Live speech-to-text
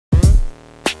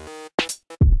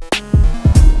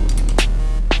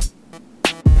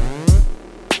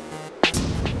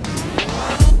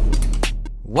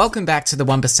welcome back to the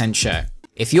 1% Show.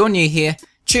 If you're new here,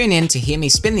 tune in to hear me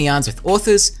spin the yarns with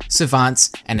authors,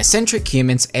 savants, and eccentric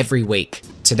humans every week.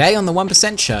 Today on the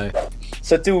 1% Show.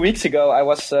 So 2 weeks ago, I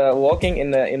was walking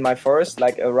in my forest,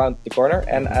 like around the corner,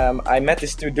 and I met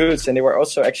these two dudes, and they were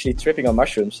also actually tripping on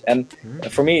mushrooms. And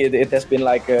for me, it has been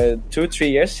like 2-3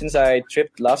 years since I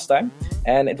tripped last time,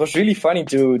 and it was really funny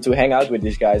to hang out with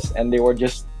these guys, and they were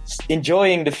just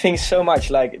enjoying the thing so much.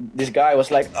 Like, this guy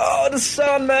was like, "Oh, the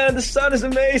sun, man, the sun is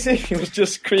amazing." He was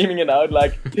just screaming it out,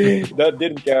 like, that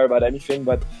didn't care about anything,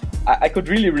 but I could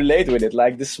really relate with it.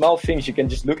 Like, the small things, you can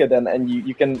just look at them and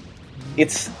you can.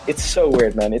 It's so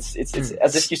weird, man. It's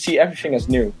as if you see everything as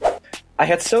new. I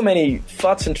had so many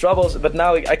thoughts and troubles, but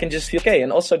now I can just feel okay.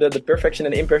 And also the perfection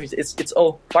and the imperfect, it's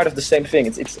all part of the same thing.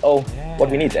 It's all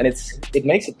what we need, and it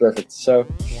makes it perfect. So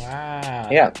wow,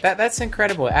 yeah, that's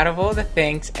incredible. Out of all the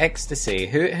things, ecstasy.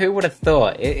 Who would have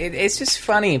thought? It's just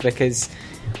funny because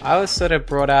I was sort of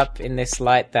brought up in this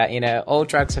light that, you know, all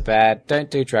drugs are bad, don't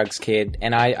do drugs, kid.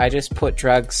 And I just put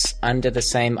drugs under the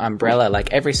same umbrella,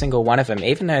 like every single one of them,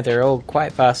 even though they're all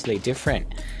quite vastly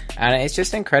different. And it's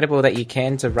just incredible that you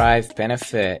can derive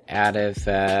benefit out of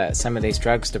some of these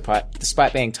drugs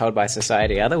despite being told by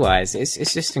society otherwise.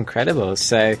 It's just incredible.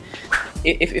 So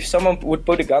if someone would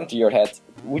put a gun to your head,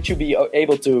 would you be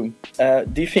able to,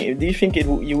 do you think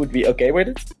you would be okay with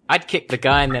it? I'd kick the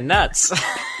guy in the nuts.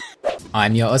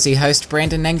 I'm your Aussie host,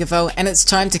 Brandon Nankivell, and it's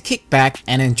time to kick back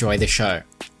and enjoy the show.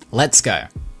 Let's go.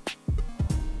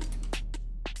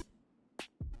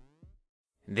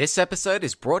 This episode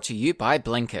is brought to you by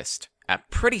Blinkist, a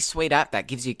pretty sweet app that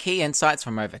gives you key insights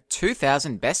from over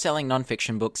 2,000 best-selling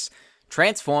non-fiction books,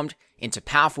 transformed into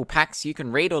powerful packs you can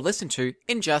read or listen to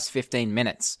in just 15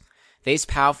 minutes. These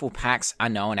powerful packs are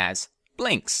known as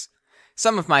Blinks.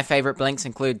 Some of my favorite blinks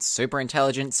include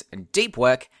Superintelligence, Deep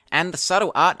Work, and The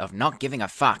Subtle Art of Not Giving a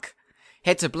Fuck.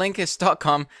 Head to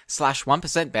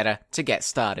Blinkist.com/1% better to get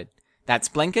started. That's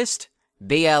Blinkist,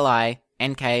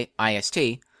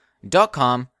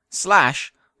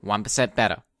 Blinkist.com/1%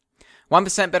 better.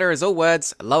 1% better is all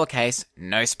words, lowercase,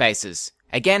 no spaces.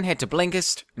 Again, head to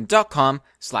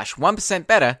Blinkist.com/1%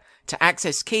 better to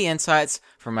access key insights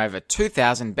from over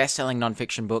 2,000 best-selling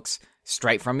non-fiction books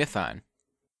straight from your phone.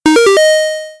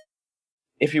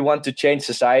 If you want to change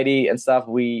society and stuff,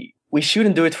 we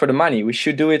shouldn't do it for the money. We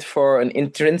should do it for an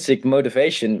intrinsic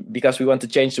motivation, because we want to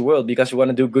change the world, because we want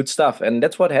to do good stuff. And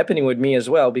that's what's happening with me as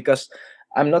well, because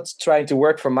I'm not trying to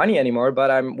work for money anymore, but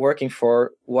I'm working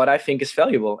for what I think is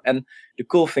valuable. And the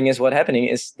cool thing is, what's happening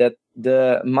is that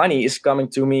the money is coming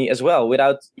to me as well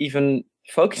without even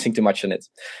focusing too much on it.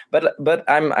 But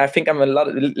I think I'm a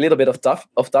little bit off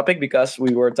topic, because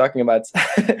we were talking about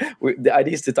the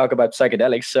idea is to talk about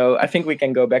psychedelics. So I think we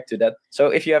can go back to that. So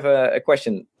if you have a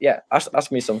question,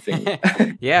 ask me something.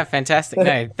 Yeah, fantastic.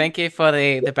 No, thank you for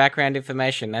the background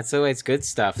information. That's always good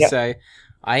stuff. Yeah. So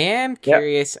I am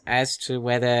curious as to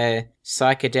whether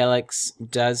psychedelics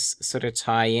does sort of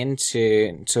tie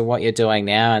into what you're doing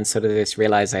now, and sort of this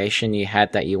realization you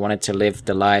had that you wanted to live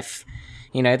the life,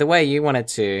 you know, the way you wanted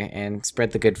to, and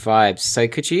spread the good vibes. So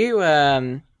could you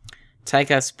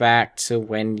take us back to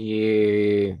when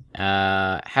you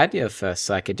had your first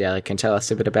psychedelic, and tell us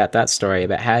a bit about that story,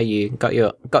 about how you got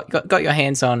your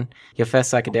hands on your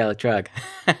first psychedelic drug?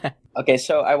 Okay,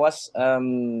 so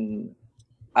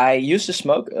I used to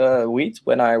smoke weed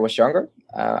when I was younger.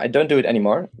 I don't do it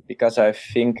anymore because I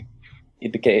think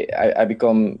I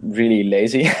become really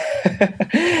lazy.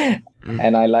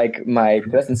 And I like my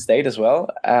present state as well.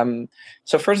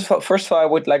 So first of all, I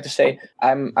would like to say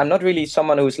I'm not really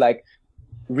someone who's like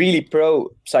really pro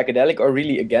psychedelic or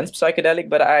really against psychedelic,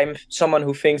 but I'm someone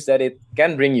who thinks that it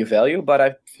can bring you value. But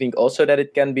I think also that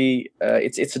it can be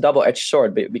it's a double-edged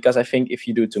sword, because I think if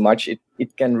you do too much, it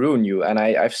can ruin you. And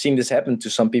I've seen this happen to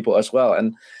some people as well.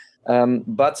 And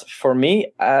but for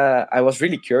me, I was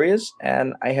really curious,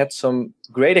 and I had some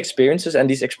great experiences, and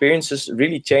these experiences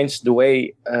really changed the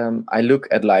way I look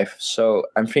at life. So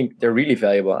I think they're really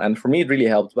valuable, and for me it really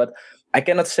helped. But I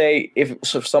cannot say if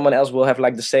someone else will have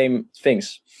like the same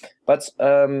things. But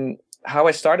how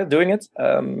I started doing it,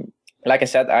 like I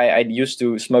said, I used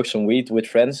to smoke some weed with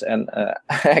friends, and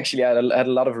actually I had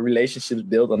a lot of relationships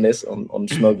built on this, on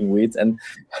smoking weed. And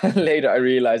later I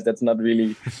realized that's not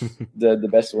really the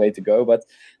best way to go. But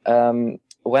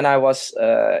when I was,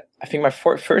 I think my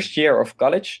first year of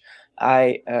college,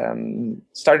 I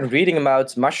started reading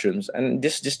about mushrooms, and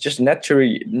this just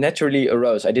naturally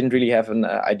arose. I didn't really have an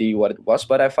idea what it was,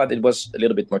 but I thought it was a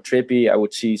little bit more trippy. I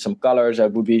would see some colors. I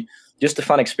would be just a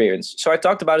fun experience. So I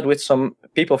talked about it with some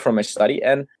people from my study,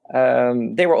 and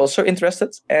they were also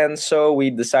interested. And so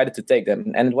we decided to take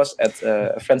them. And it was at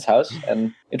a friend's house.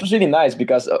 And it was really nice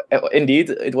because indeed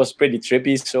it was pretty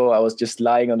trippy. So I was just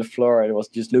lying on the floor and I was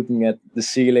just looking at the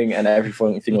ceiling and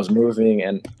everything was moving.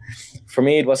 And for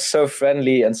me, it was so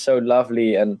friendly and so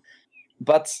lovely.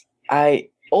 But I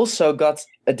also got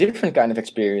a different kind of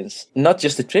experience, not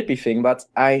just a trippy thing, but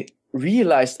I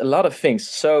realized a lot of things.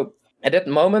 So at that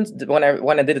moment,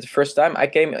 when I did it the first time, I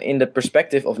came in the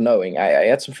perspective of knowing. I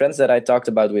had some friends that I talked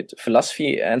about with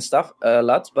philosophy and stuff a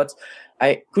lot, but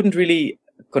I couldn't really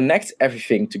connect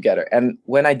everything together. And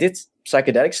when I did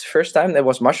psychedelics the first time, that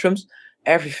was mushrooms,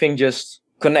 everything just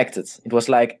connected. It was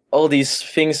like all these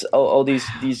things, all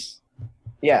these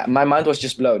yeah, my mind was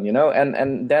just blown,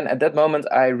 and then at that moment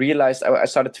I realized I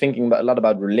started thinking a lot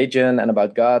about religion and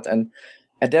about God. And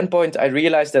at that point I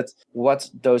realized that what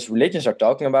those religions are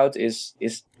talking about is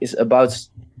about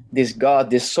this God,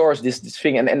 this source, this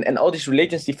thing, and all these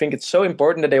religions, they think it's so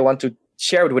important that they want to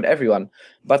share it with everyone.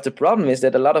 But the problem is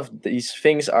that a lot of these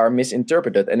things are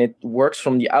misinterpreted and it works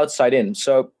from the outside in.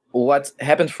 So what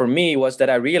happened for me was that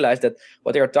I realized that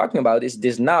what they are talking about is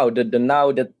this now, the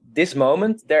now, that this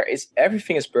moment there is,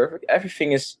 everything is perfect,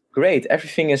 everything is great,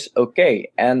 everything is okay.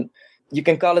 And you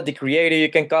can call it the creator, you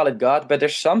can call it God, but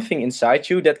there's something inside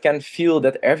you that can feel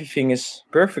that everything is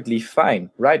perfectly fine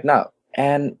right now.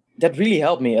 And that really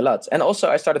helped me a lot. And also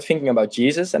I started thinking about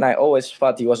Jesus, and I always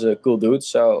thought he was a cool dude,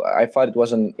 so I thought it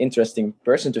was an interesting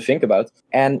person to think about.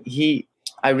 And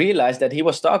I realized that he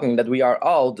was talking that we are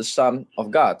all the son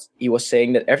of God. He was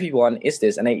saying that everyone is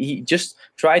this. And he just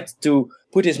tried to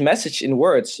put his message in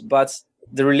words, but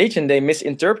the religion, they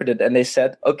misinterpreted and they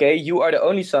said, okay, you are the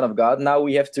only son of God. Now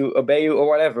we have to obey you or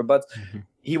whatever. But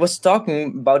he was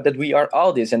talking about that we are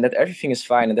all this and that everything is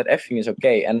fine and that everything is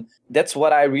okay. And that's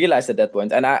what I realized at that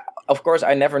point. And of course,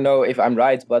 I never know if I'm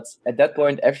right, but at that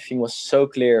point, everything was so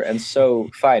clear and so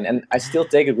fine. And I still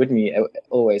take it with me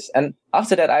always. And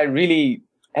after that, I really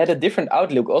had a different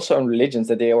outlook also on religions,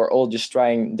 that they were all just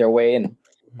trying their way in.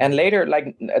 And later,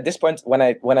 like at this point, when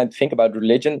I think about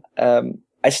religion,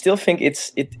 I still think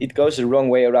it goes the wrong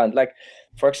way around. Like,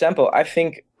 for example, I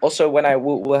think also when I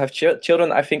will have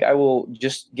children, I think I will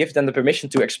just give them the permission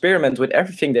to experiment with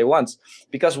everything they want.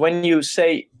 Because when you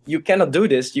say you cannot do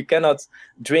this, you cannot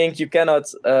drink, you cannot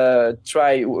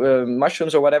try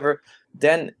mushrooms or whatever,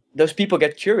 then those people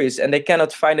get curious and they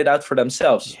cannot find it out for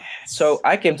themselves. Yes. So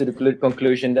I came to the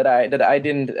conclusion that I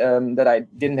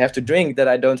didn't have to drink, that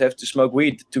I don't have to smoke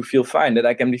weed to feel fine, that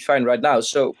I can be fine right now.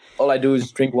 So all I do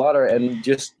is drink water and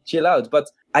just chill out. But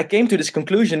I came to this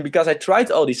conclusion because I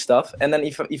tried all this stuff, and then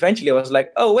eventually I was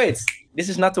like, oh wait, this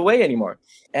is not the way anymore.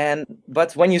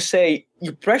 But when you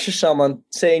pressure someone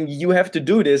saying you have to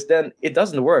do this, then it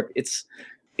doesn't work.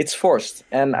 It's forced.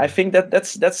 And I think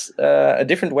that's a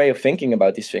different way of thinking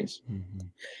about these things. Mm-hmm.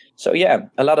 So yeah,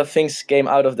 a lot of things came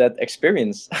out of that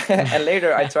experience. And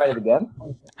later I tried it again.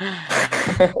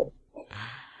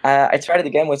 I tried it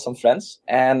again with some friends,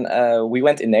 and we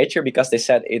went in nature because they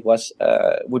said it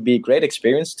would be a great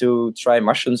experience to try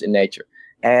mushrooms in nature.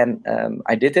 And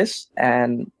I did this,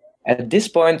 and at this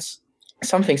point,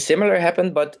 something similar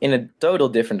happened, but in a total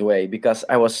different way, because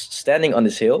I was standing on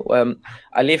this hill.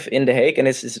 I live in The Hague, and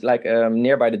it's like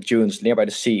nearby the dunes, nearby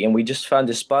the sea. And we just found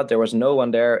this spot. There was no one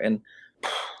there, and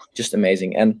just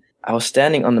amazing. And I was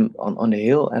standing on the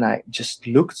hill, and I just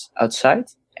looked outside,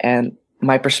 and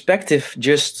my perspective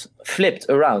just flipped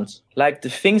around. Like the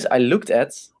things I looked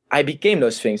at, I became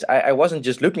those things. I wasn't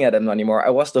just looking at them anymore.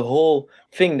 I was the whole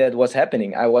thing that was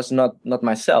happening. I was not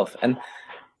myself. And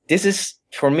this is,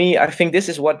 for me, I think this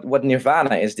is what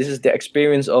nirvana is. This is the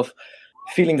experience of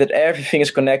feeling that everything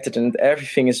is connected and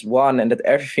everything is one and that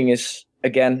everything is,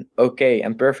 again, okay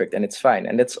and perfect and it's fine.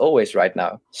 And that's always right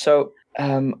now. So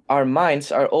our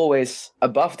minds are always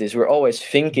above this. We're always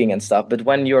thinking and stuff. But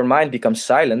when your mind becomes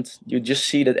silent, you just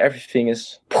see that everything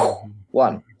is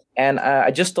one. And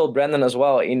I just told Brandon as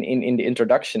well in the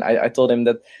introduction, I told him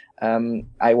that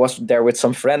I was there with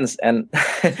some friends, and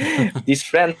these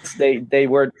friends, they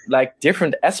were like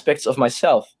different aspects of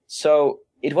myself. So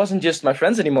it wasn't just my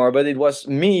friends anymore, but it was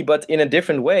me, but in a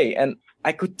different way. And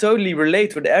I could totally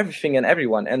relate with everything and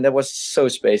everyone. And that was so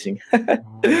spacing.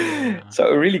 So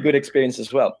a really good experience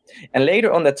as well. And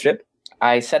later on that trip,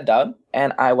 I sat down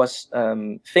and I was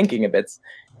thinking a bit,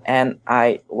 and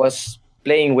I was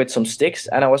playing with some sticks,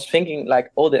 and I was thinking like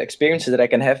all the experiences that I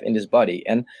can have in this body.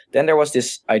 And then there was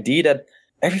this idea that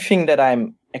everything that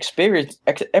I'm experiencing,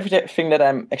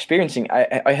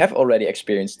 I have already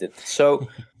experienced it. So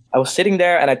I was sitting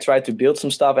there and I tried to build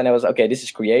some stuff, and I was, okay, this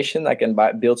is creation. I can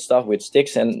build stuff with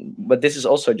sticks, but this is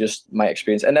also just my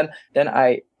experience. And then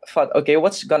I thought, okay,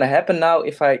 what's gonna happen now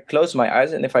if I close my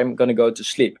eyes and if I'm gonna go to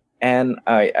sleep? And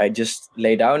I just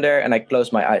lay down there and I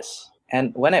closed my eyes.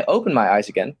 And when I opened my eyes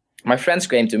again, my friends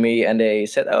came to me and they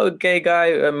said, oh, okay, guy,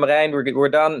 Merign, we're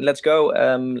done. Let's go.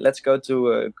 Let's go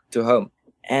to home.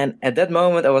 And at that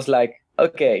moment, I was like,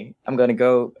 okay, I'm gonna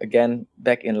go again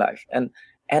back in life.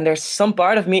 And there's some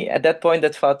part of me at that point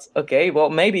that thought, okay, well,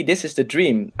 maybe this is the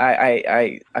dream.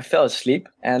 I fell asleep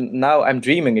and now I'm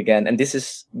dreaming again, and this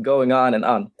is going on and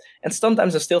on. And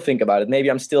sometimes I still think about it.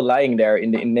 Maybe I'm still lying there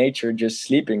in nature, just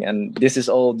sleeping, and this is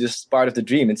all just part of the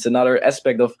dream. It's another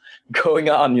aspect of going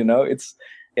on, you know. It's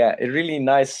a really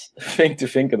nice thing to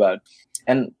think about.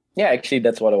 And yeah, actually,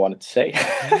 that's what I wanted to say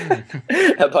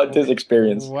about this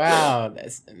experience. Wow,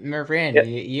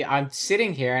 Merign, I'm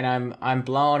sitting here and I'm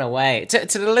blown away.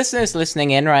 To the listeners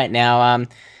listening in right now,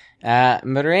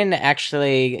 Merign,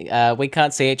 actually, we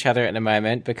can't see each other at the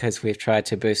moment because we've tried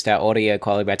to boost our audio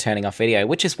quality by turning off video,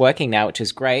 which is working now, which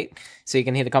is great, so you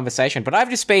can hear the conversation. But I've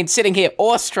just been sitting here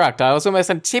awestruck. I was almost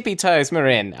on tippy toes,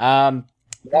 Merign.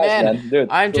 Man, dude,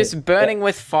 I'm just burning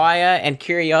with fire and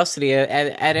curiosity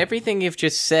at everything you've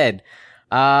just said.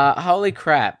 Holy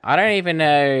crap. I don't even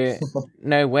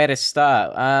know where to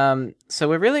start. So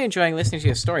we're really enjoying listening to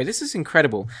your story. This is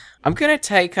incredible. I'm going to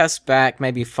take us back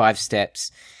maybe 5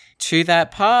 steps to that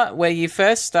part where you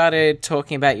first started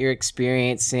talking about your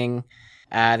experiencing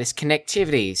this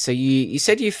connectivity. So you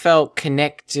said you felt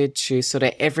connected to sort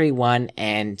of everyone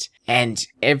and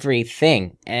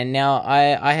everything. And now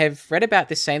I have read about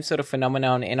this same sort of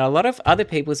phenomenon in a lot of other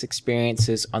people's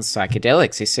experiences on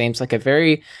psychedelics. It seems like a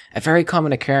very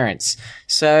common occurrence.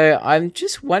 So I'm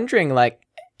just wondering, like,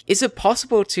 is it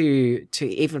possible to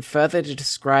even further to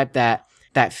describe that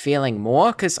feeling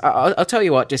more? Because I'll tell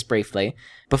you what, just briefly,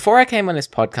 before I came on this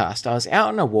podcast, I was out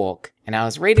on a walk and I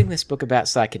was reading this book about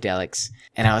psychedelics,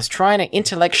 and I was trying to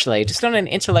intellectually, just on an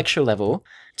intellectual level,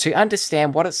 to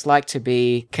understand what it's like to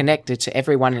be connected to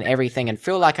everyone and everything and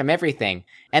feel like I'm everything.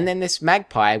 And then this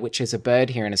magpie, which is a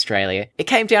bird here in Australia, it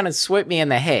came down and swooped me in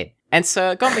the head. And so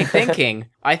it got me thinking.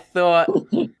 I thought,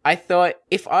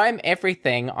 if I'm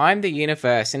everything, I'm the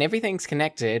universe, and everything's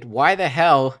connected, why the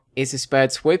hell is this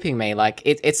bird swooping me? Like,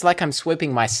 it's like I'm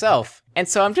swooping myself. And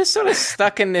so I'm just sort of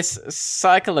stuck in this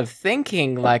cycle of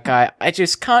thinking, like, I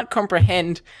just can't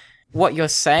comprehend what you're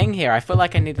saying here. I feel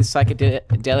like I need the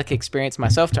psychedelic experience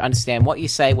myself to understand what you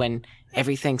say when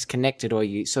everything's connected, or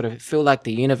you sort of feel like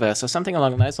the universe or something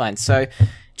along those lines. So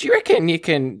do you reckon you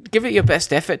can give it your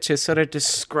best effort to sort of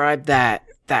describe that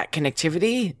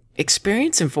connectivity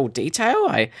experience in full detail?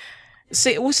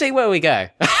 We'll see where we go.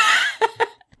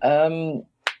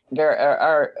 There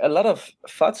are a lot of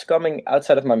thoughts coming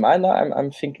outside of my mind now.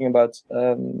 I'm thinking about,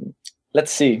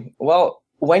 let's see. Well,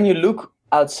 when you look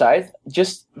outside,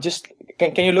 just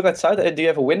can you look outside? Do you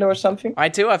have a window or something? I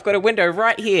do. I've got a window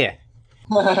right here.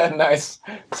 Nice.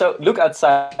 So look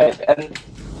outside, and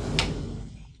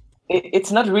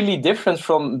it's not really different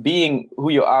from being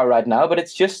who you are right now, but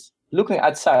it's just looking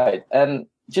outside, and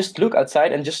just look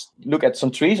outside and just look at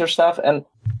some trees or stuff and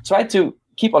try to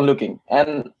keep on looking.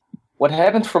 And what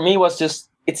happened for me was just,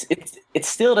 it's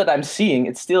still that I'm seeing,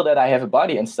 it's still that I have a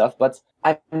body and stuff, but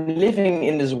I'm living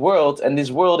in this world, and this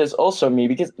world is also me,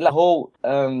 because the whole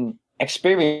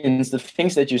experience, the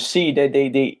things that you see,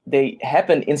 they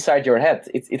happen inside your head.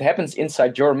 It happens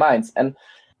inside your mind. And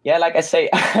yeah, like I say,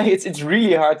 it's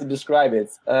really hard to describe it.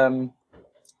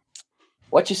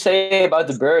 What you say about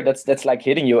the bird that's like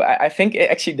hitting you, I think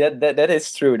actually that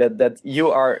is true, that you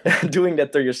are doing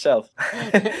that to yourself.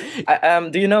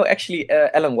 Do you know actually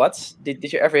Alan Watts?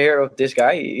 Did you ever hear of this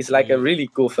guy? He's like a really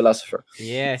cool philosopher.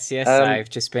 Yes, I've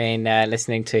just been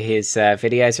listening to his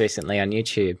videos recently on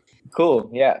YouTube. Cool,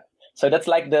 yeah. So that's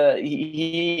like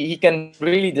he can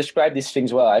really describe these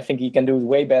things well. I think he can do it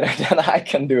way better than I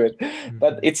can do it.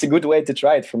 But it's a good way to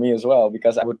try it for me as well,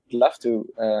 because I would love to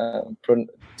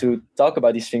talk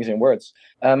about these things in words.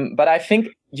 But I think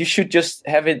you should just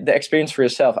have the experience for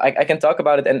yourself. I can talk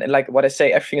about it, and like what I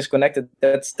say, everything is connected.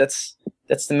 That's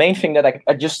the main thing that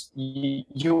I just,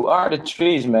 you are the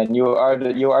trees, man. You are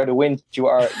the wind. You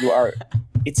are.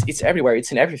 It's everywhere.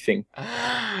 It's in everything.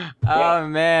 Oh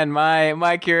man,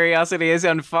 my curiosity is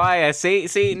on fire.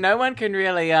 See, no one can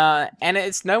really, and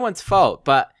it's no one's fault,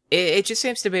 but it just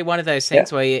seems to be one of those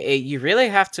things where you really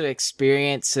have to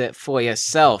experience it for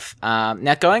yourself.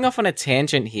 Now, going off on a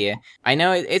tangent here, I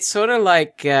know it's sort of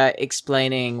like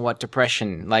explaining what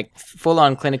depression, like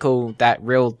full-on clinical, that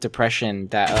real depression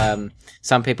that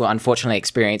some people unfortunately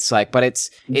experience, like, but it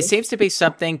seems to be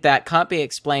something that can't be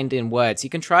explained in words. You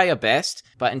can try your best,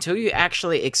 but until you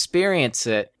actually experience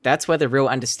it, that's where the real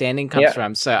understanding comes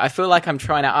from. So I feel like I'm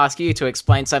trying to ask you to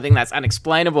explain something that's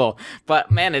unexplainable, but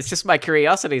man, it's just my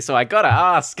curiosity, so I gotta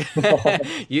ask.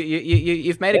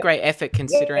 You've made a great effort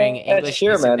considering English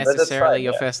isn't necessarily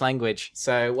your first language.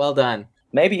 So well done.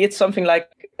 Maybe it's something like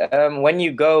when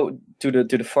you go to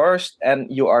the forest and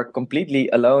you are completely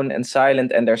alone and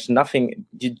silent, and there's nothing.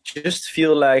 You just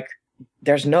feel like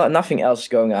there's nothing else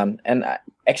going on. And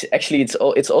actually, it's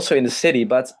also in the city.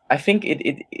 But I think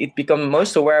it becomes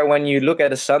most aware when you look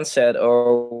at a sunset,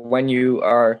 or when you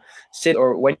are sit,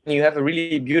 or when you have a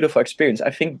really beautiful experience.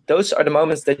 I think those are the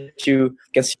moments that you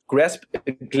can grasp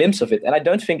a glimpse of it. And I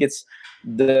don't think it's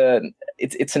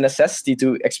a necessity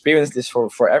to experience this for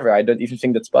forever. I don't even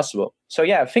think that's possible. So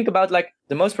yeah, think about like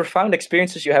the most profound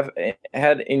experiences you have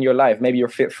had in your life. Maybe your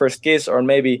first kiss, or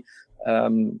maybe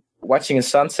watching a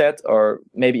sunset, or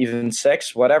maybe even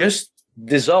sex, whatever. Just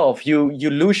dissolve. You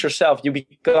lose yourself. You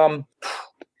become.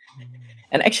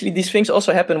 And actually, these things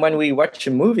also happen when we watch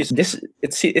movies.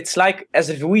 It's like as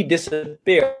if we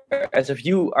disappear, as if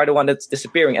you are the one that's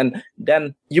disappearing, and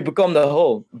then you become the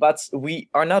whole. But we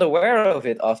are not aware of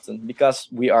it often because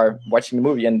we are watching the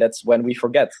movie, and that's when we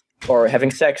forget, or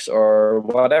having sex, or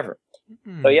whatever.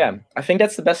 So yeah, I think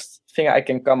that's the best thing I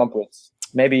can come up with.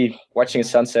 Maybe watching a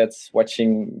sunset,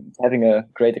 having a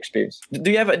great experience.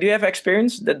 Do you have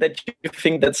experience that you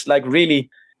think that's like really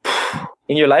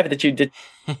in your life that you did?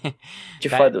 You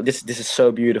thought this is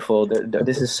so beautiful.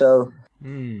 This is so.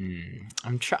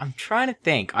 I'm trying to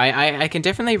think. I can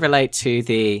definitely relate to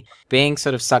the being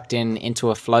sort of sucked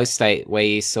into a flow state where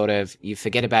you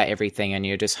forget about everything and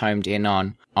you're just homed in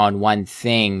on one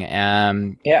thing.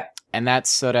 And that's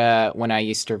sort of when I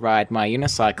used to ride my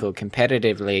unicycle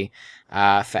competitively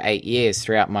for 8 years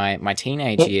throughout my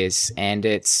teenage years, and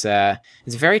it's a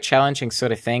very challenging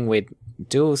sort of thing. We'd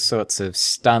do all sorts of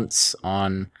stunts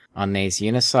on these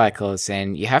unicycles,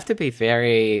 and you have to be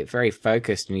very, very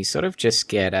focused, and you sort of just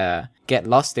get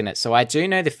lost in it. So I do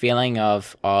know the feeling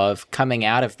of coming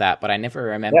out of that, but I never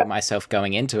remember myself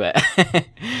going into it.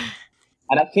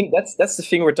 And I think that's the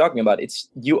thing we're talking about. It's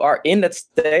you are in that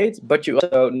state, but you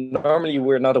also normally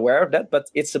we're not aware of that. But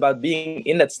it's about being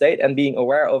in that state and being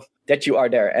aware of that you are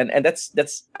there. And that's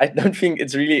I don't think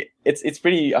it's really it's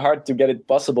pretty hard to get it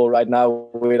possible right now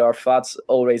with our thoughts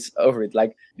always over it.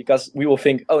 Like, because we will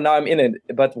think, oh, now I'm in it,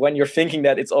 but when you're thinking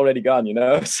that, it's already gone, you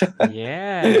know. So,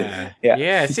 yeah.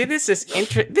 See, this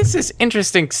is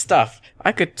interesting stuff.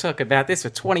 I could talk about this for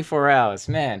 24 hours,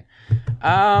 man.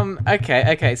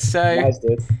 Okay. So, nice,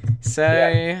 dude.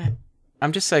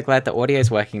 I'm just so glad the audio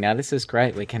is working now. This is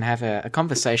great. We can have a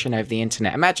conversation over the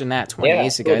internet. Imagine that 20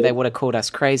 years ago, they would have called us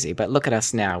crazy. But look at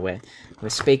us now. We're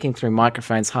speaking through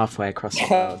microphones halfway across the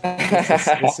world.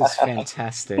 This is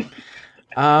fantastic.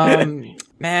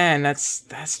 Man,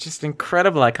 that's just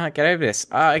incredible. I can't get over this.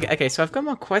 Okay, so I've got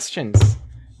more questions.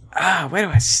 Where do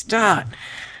I start?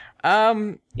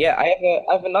 I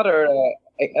have another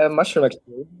mushroom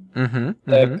experience.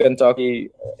 Can talk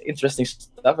interesting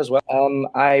stuff as well.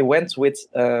 I went with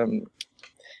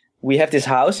we have this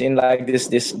house in like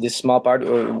this small part,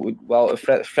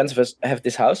 friends of us have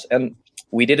this house, and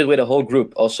we did it with a whole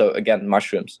group. Also, again,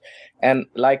 mushrooms, and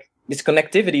like this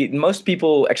connectivity, most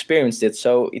people experienced it,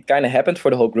 so it kind of happened for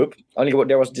the whole group. Only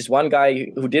there was this one guy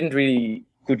who didn't really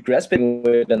could grasp it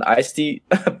with an iced tea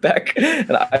back,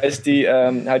 an iced tea.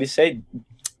 How do you say?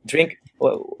 Drink.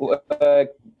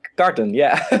 Carton,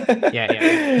 yeah.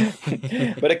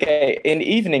 But okay, in the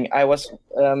evening, I was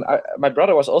my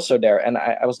brother was also there, and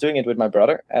I was doing it with my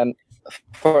brother. And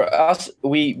for us,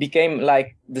 we became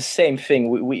like the same thing.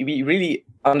 We really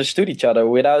understood each other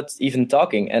without even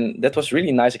talking, and that was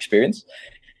really nice experience.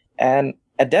 And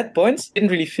at that point, I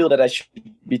didn't really feel that I should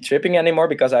be tripping anymore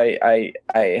because I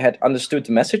had understood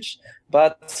the message.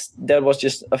 But that was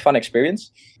just a fun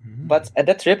experience. But at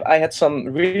that trip, I had some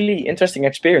really interesting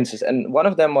experiences. And one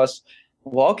of them was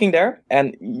walking there.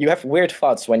 And you have weird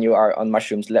thoughts when you are on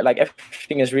mushrooms. Like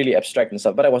everything is really abstract and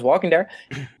stuff. But I was walking there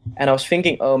and I was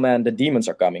thinking, oh man, the demons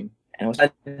are coming. And I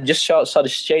just saw the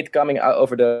shade coming out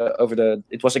over the.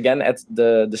 It was again at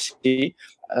the sea.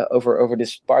 Over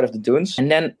this part of the dunes, and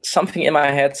then something in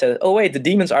my head said, "Oh wait, the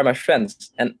demons are my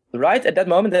friends." And right at that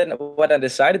moment, then when I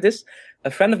decided this, a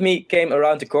friend of me came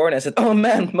around the corner and said, "Oh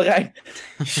man, Merign,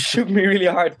 you shook me really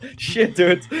hard. Shit,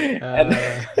 dude." And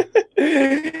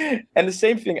And the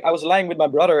same thing, I was lying with my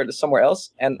brother somewhere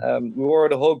else, and we were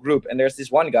the whole group, and there's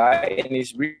this one guy, and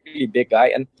he's really big guy,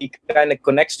 and he kind of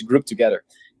connects the group together.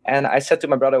 And I said to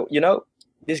my brother,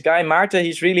 this guy Maarten,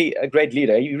 he's really a great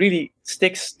leader. He really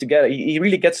sticks together. He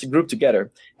really gets the group together.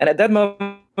 And at that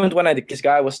moment, when this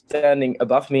guy was standing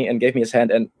above me and gave me his hand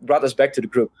and brought us back to the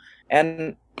group.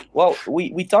 And well,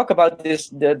 we talk about this.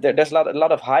 There's a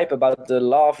lot of hype about the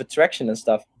law of attraction and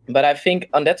stuff. But I think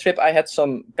on that trip, I had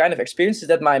some kind of experiences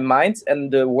that my mind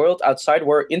and the world outside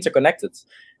were interconnected.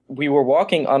 We were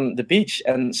walking on the beach,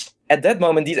 and at that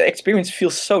moment, these experiences feel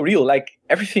so real. Like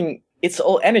everything, it's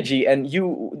all energy, and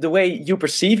the way you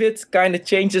perceive it kind of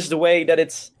changes the way that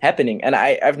it's happening. And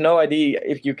I have no idea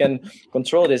if you can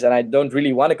control this, and I don't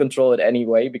really want to control it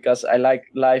anyway, because I like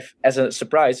life as a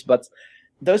surprise. But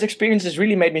those experiences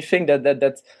really made me think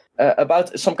that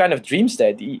about some kind of dream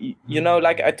state.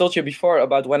 Like I told you before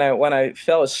about when I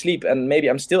fell asleep, and maybe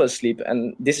I'm still asleep,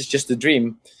 and this is just a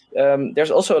dream. There's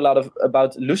also a lot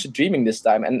about lucid dreaming this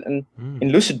time, and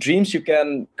in lucid dreams you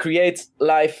can create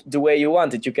life the way you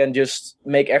want it. You can just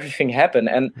make everything happen.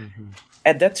 And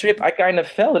at that trip, I kind of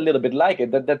felt a little bit like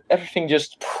it, that everything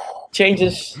just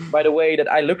changes by the way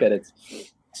that I look at it.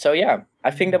 So yeah,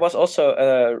 I think that was also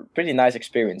a pretty nice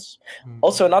experience.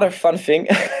 Also, another fun thing,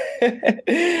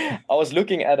 I was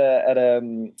looking at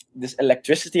this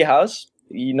electricity house.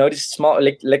 These small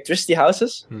electricity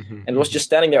houses, and it was just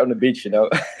standing there on the beach, and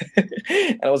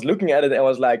I was looking at it and I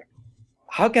was like,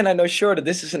 how can I know sure that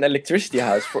this is an electricity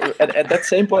house? At that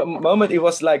same moment, it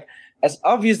was like as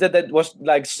obvious that was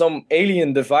like some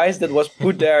alien device that was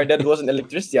put there, that it was an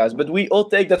electricity house. But we all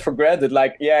take that for granted.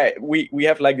 Like, yeah, we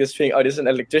have like this thing, oh, this is an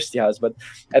electricity house. But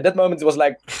at that moment, it was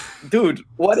like, dude,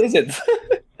 what is it?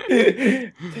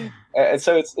 And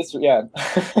so it's yeah.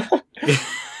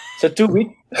 So 2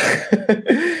 weeks.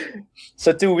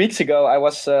 So 2 weeks ago, I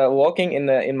was walking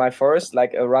in my forest,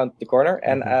 like around the corner,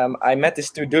 and I met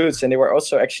these two dudes, and they were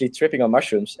also actually tripping on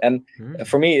mushrooms. And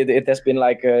for me, it has been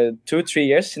like 2-3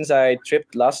 years since I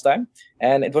tripped last time,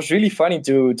 and it was really funny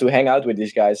to hang out with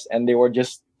these guys, and they were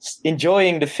just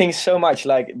enjoying the thing so much.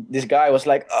 Like this guy was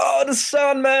like, "Oh, the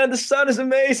sun, man! The sun is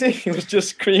amazing!" He was just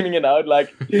screaming it out, like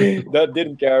that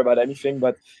didn't care about anything,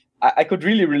 but I could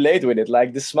really relate with it.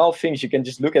 Like the small things, you can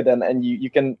just look at them and you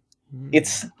can.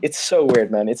 It's so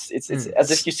weird, man. It's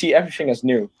as if you see everything as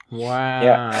new. Wow!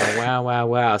 Yeah.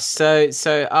 Wow!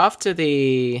 So after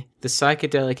the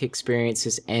psychedelic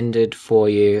experiences ended for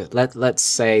you, let's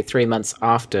say 3 months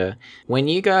after, when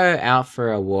you go out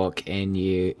for a walk and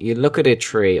you look at a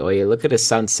tree or you look at a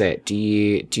sunset, do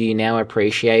you now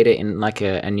appreciate it in like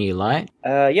a new light?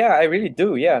 Yeah, I really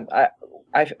do. Yeah,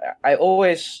 I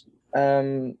always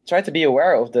try to be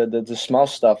aware of the small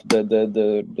stuff,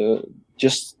 the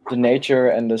just the nature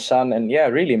and the sun, and yeah,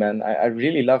 really, man, I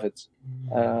really love it.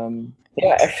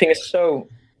 Yeah, everything is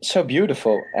so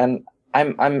beautiful, and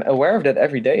I'm aware of that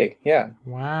every day. Yeah.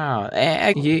 Wow.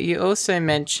 You also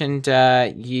mentioned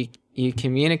you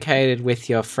communicated with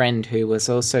your friend who was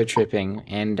also tripping,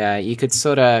 and you could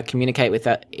sort of communicate with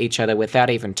each other without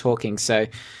even talking. So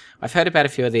I've heard about a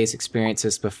few of these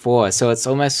experiences before. So it's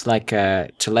almost like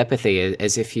telepathy,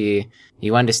 as if you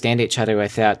understand each other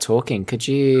without talking. Could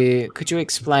you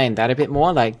explain that a bit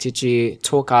more? Like, did you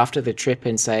talk after the trip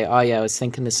and say, "Oh yeah, I was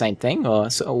thinking the same thing,"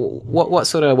 or so, what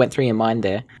sort of went through your mind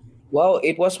there? Well,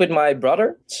 it was with my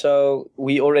brother, so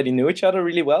we already knew each other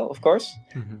really well, of course.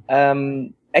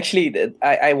 Actually,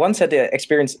 I once had the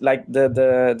experience, like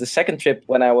the second trip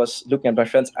when I was looking at my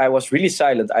friends, I was really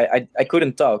silent. I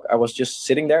couldn't talk. I was just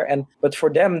sitting there. But for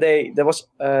them, they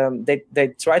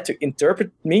tried to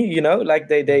interpret me, like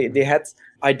they had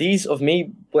ideas of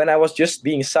me when I was just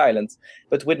being silent.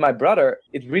 But with my brother,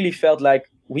 it really felt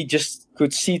like we just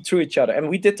could see through each other. And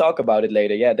we did talk about it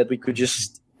later, yeah, that we could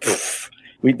just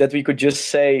that we could just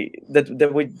say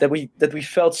that we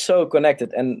felt so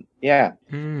connected. And yeah,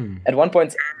 at one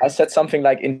point I said something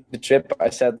like in the trip, I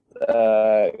said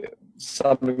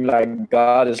something like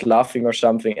God is laughing or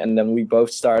something, and then we both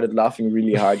started laughing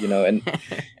really hard, and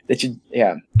that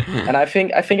and I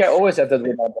think I always have that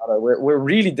with my brother. We're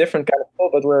really different kind of people,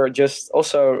 but we're just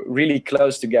also really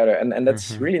close together, and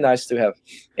that's really nice to have.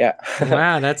 Yeah.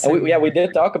 Wow, that's we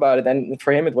did talk about it, and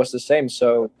for him it was the same.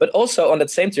 So, but also on that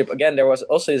same trip again, there was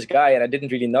also this guy, and I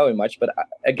didn't really know him much, but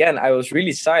I was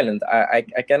really silent. I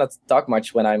cannot talk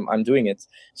much when I'm doing it,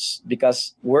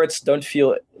 because words don't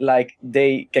feel like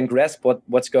they can grasp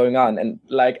what's going on, and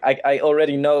like I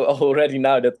already know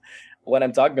now that when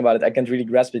I'm talking about it, I can't really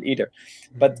grasp it either.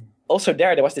 But also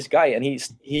there was this guy, and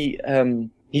he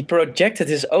he projected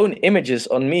his own images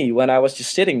on me when I was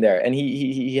just sitting there, and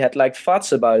he had like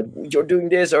thoughts about, you're doing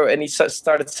this, and he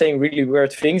started saying really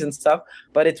weird things and stuff,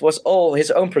 but it was all his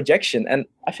own projection. And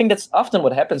I think that's often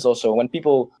what happens also when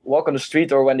people walk on the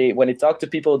street, or when they talk to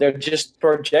people, they're just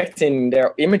projecting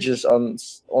their images on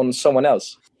someone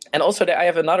else. And also I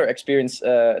have another experience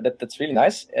that's really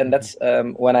nice, and that's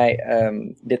when I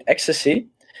did ecstasy.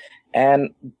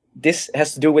 And this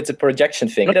has to do with the projection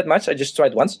thing. Not that much. I just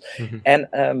tried once. And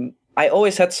I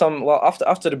always had some,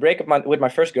 after the breakup with my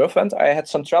first girlfriend, I had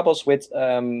some troubles with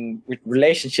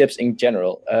relationships in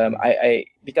general.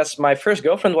 Because my first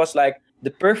girlfriend was like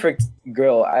the perfect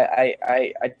girl.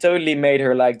 I totally made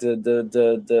her like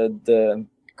the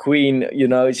queen, you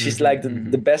know. She's like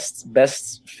the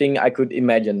best thing I could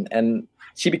imagine. And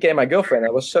she became my girlfriend. I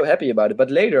was so happy about it.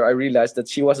 But later I realized that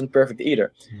she wasn't perfect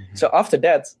either. So after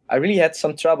that, I really had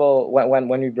some trouble when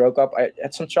we broke up. I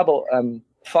had some trouble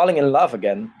falling in love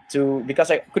again, because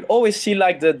I could always see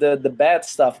like the bad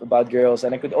stuff about girls,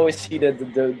 and I could always see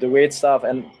the weird stuff,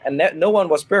 and no one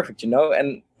was perfect, you know.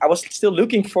 And I was still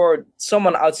looking for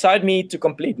someone outside me to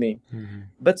complete me.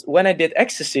 But when I did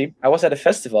ecstasy, I was at a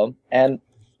festival, and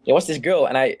there was this girl,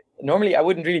 and normally I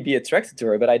wouldn't really be attracted to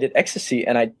her, but I did ecstasy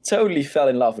and I totally fell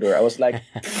in love with her. I was like,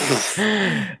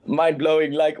 mind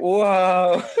blowing, like,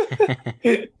 wow.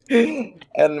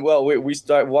 And well, we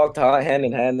walked hand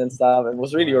in hand and stuff. It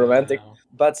was really romantic.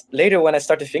 But later when I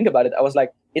started to think about it, I was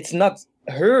like, it's not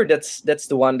her that's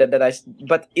the one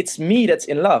but it's me that's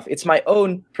in love. It's my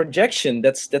own projection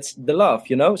that's the love,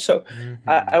 you know? So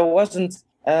I wasn't...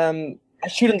 I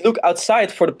shouldn't look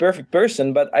outside for the perfect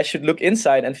person, but I should look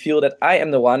inside and feel that I am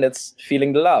the one that's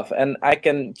feeling the love, and I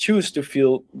can choose to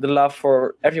feel the love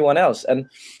for everyone else. And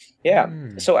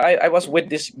so I was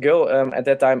with this girl at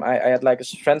that time. I had like a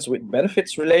friends with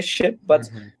benefits relationship, but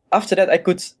after that I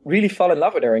could really fall in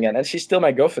love with her again, and she's still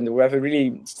my girlfriend. We have a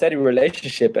really steady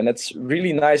relationship, and it's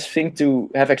really nice thing to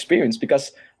have experienced,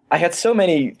 because I had so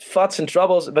many thoughts and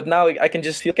troubles, but now I can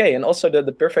just feel okay. And also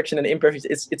the perfection and the imperfect,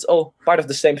 it's all part of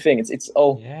the same thing. It's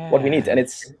all what we need, and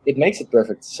it makes it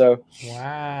perfect. So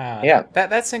wow,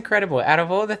 that's incredible. Out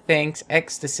of all the things,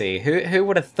 ecstasy. Who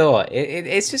would have thought?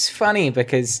 It's just funny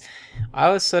because I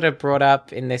was sort of brought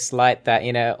up in this light that,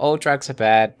 you know, all drugs are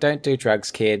bad. Don't do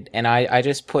drugs, kid. And I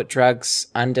just put drugs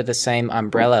under the same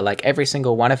umbrella, like every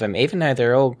single one of them, even though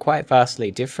they're all quite vastly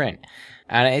different.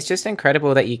 And it's just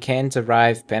incredible that you can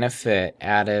derive benefit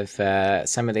out of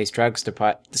some of these drugs,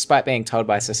 despite being told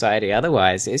by society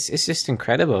otherwise. It's just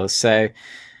incredible. So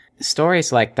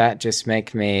stories like that just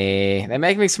make me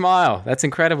smile. That's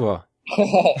incredible.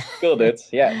 Cool, dude.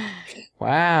 Yeah.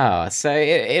 Wow. So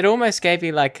it almost gave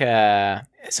you like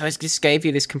so it just gave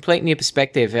you this complete new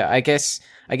perspective. I guess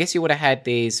you would have had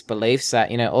these beliefs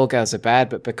that, you know, all girls are bad,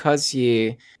 but because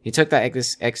you took that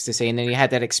ecstasy and then you had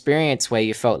that experience where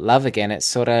you felt love again, it's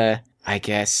sort of, I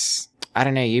guess, I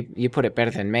don't know, you put it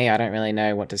better than me. I don't really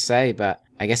know what to say, but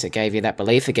I guess it gave you that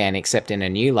belief again, except in a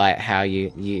new light, how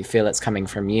you feel it's coming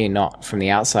from you, not from the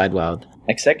outside world.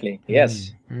 Exactly.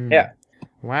 Yes. Yeah.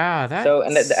 Wow.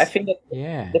 I think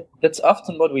that's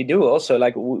often what we do also.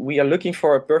 Like we are looking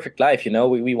for a perfect life, you know,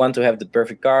 we want to have the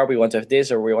perfect car, we want to have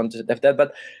this, or we want to have that.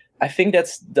 But I think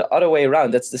that's the other way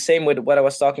around. That's the same with what I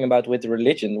was talking about with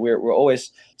religion. We're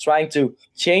always trying to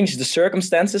change the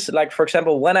circumstances. Like, for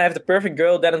example, when I have the perfect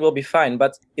girl, then it will be fine.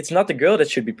 But it's not the girl that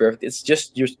should be perfect. It's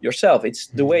just yourself. It's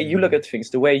the way you look at things,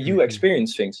 the way you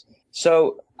experience things.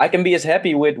 So I can be as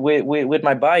happy with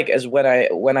my bike as when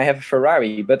I have a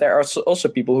Ferrari, but there are also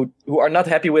people who are not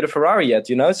happy with a Ferrari yet,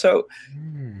 you know. So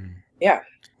wow.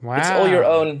 It's all your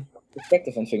own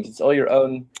perspective on things. It's all your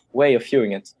own way of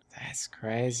viewing it. That's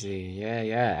crazy.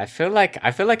 Yeah. I feel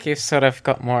like you've sort of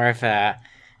got more of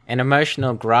an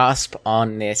emotional grasp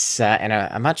on this, and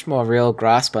a much more real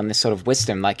grasp on this sort of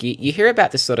wisdom. Like you hear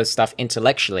about this sort of stuff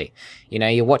intellectually. You know,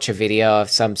 you watch a video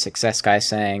of some success guy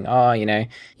saying, oh, you know,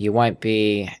 you won't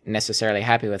be necessarily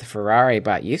happy with a Ferrari,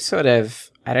 but you've sort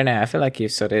of, I don't know, I feel like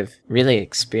you've sort of really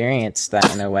experienced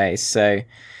that in a way. So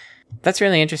that's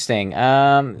really interesting.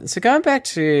 So going back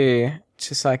to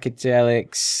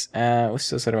psychedelics, we're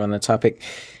still sort of on the topic.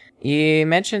 You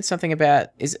mentioned something about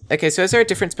so is there a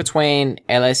difference between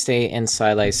LSD and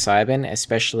psilocybin,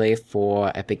 especially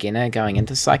for a beginner going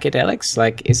into psychedelics?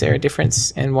 Like, is there a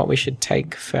difference in what we should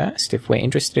take first if we're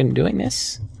interested in doing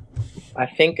this? I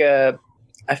think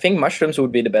mushrooms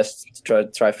would be the best to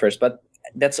try first, but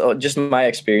that's just my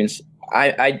experience.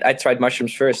 I tried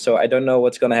mushrooms first, so I don't know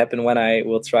what's going to happen when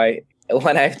I've tried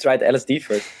LSD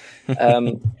first.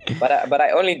 but I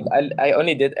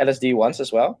only did LSD once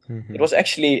as well. Mm-hmm. It was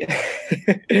actually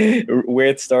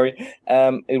weird story.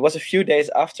 It was a few days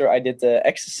after I did the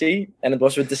ecstasy, and it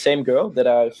was with the same girl that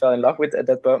I fell in love with at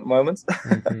that moment.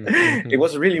 Mm-hmm. Mm-hmm. It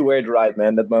was a really weird ride,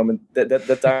 man. That moment,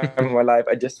 that time of my life,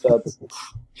 I just felt.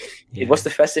 Yeah. It was the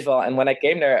festival, and when I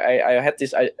came there, I had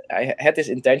this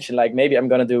intention, like maybe I'm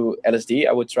gonna do LSD.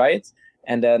 I would try it,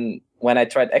 and then when I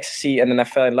tried ecstasy, and then I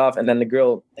fell in love, and then the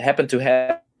girl happened to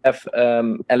have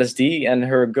LSD, and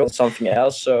her girl something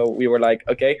else. So we were like,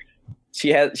 okay, she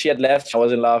had left. I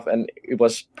was in love, and it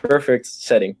was perfect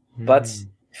setting. But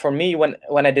for me,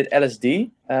 when I did LSD,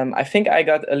 I think I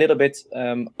got a little bit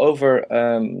over.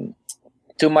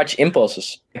 Too much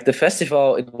impulses. Like the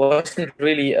festival, it wasn't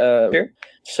really clear.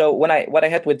 So what I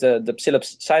had with the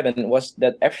psilocybin was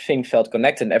that everything felt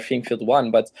connected, everything felt one.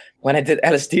 But when I did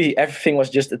LSD, everything was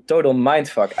just a total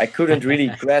mindfuck. I couldn't really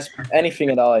grasp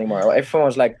anything at all anymore. Everyone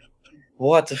was like,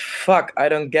 "What the fuck? I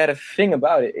don't get a thing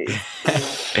about it."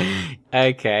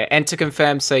 Okay, and to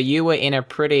confirm, so you were in a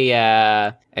pretty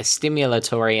a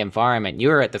stimulatory environment. You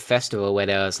were at the festival where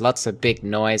there was lots of big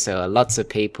noise, there were lots of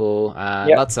people,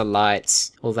 lots of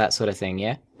lights, all that sort of thing.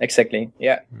 Yeah. Exactly.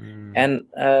 Yeah. And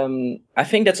I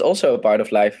think that's also a part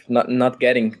of life, not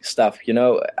getting stuff. You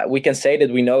know, we can say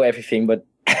that we know everything, but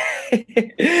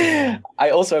I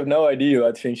also have no idea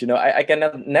about things. You know, I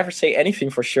can never say anything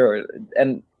for sure,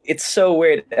 and it's so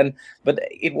weird. But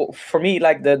for me,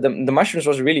 like the mushrooms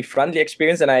was a really friendly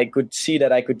experience, and I could see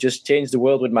that I could just change the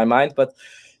world with my mind. But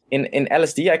in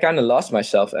LSD, I kind of lost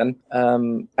myself, and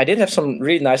I did have some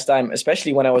really nice time,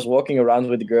 especially when I was walking around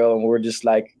with the girl, and we were just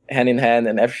like hand in hand,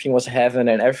 and everything was heaven,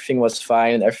 and everything was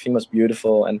fine, and everything was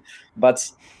beautiful.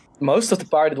 But most of the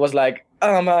part, it was like,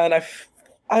 oh man,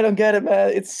 I don't get it, man.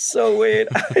 It's so weird.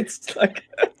 It's like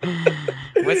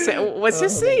was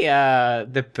this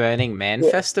the Burning Man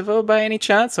festival by any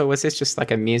chance, or was this just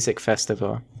like a music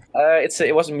festival?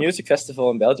 It was a music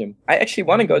festival in Belgium. I actually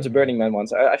want to go to Burning Man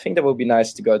once. I think that would be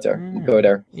nice to go there. Go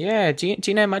there. Yeah. Do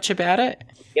you know much about it?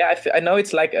 Yeah, I know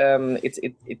it's like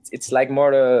it's like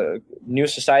more a new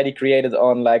society created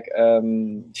on like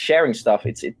sharing stuff.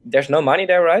 There's no money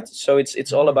there, right? So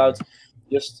it's all about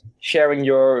just sharing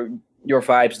your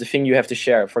vibes, the thing you have to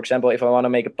share. For example, if I want to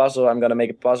make a puzzle, I'm going to make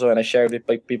a puzzle and I share it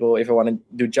with people. If I want to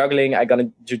do juggling, I'm going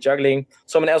to do juggling.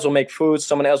 Someone else will make food.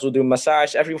 Someone else will do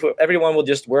massage. Everyone will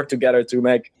just work together to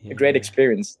make a great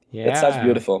experience. Yeah. It sounds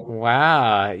beautiful.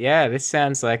 Wow. Yeah, this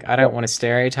sounds like, I don't want to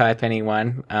stereotype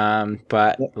anyone,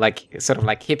 but like sort of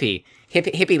like hippie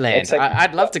land. Exactly.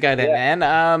 I'd love to go there, man.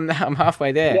 I'm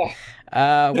halfway there. Yeah.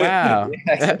 Wow. Yeah,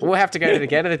 exactly. We'll have to go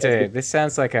together, dude. This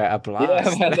sounds like a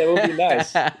blast. Yeah, man, that would be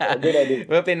nice. Good idea.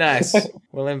 Will be nice.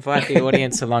 We'll invite the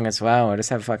audience along as well. We'll just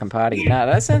have a fucking party. No,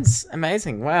 that sounds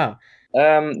amazing. Wow.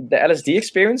 The LSD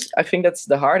experience, I think that's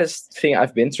the hardest thing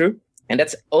I've been through. And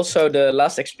that's also the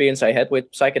last experience I had with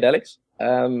psychedelics.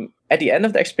 At the end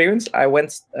of the experience, I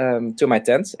went to my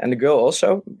tent, and the girl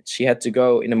also, she had to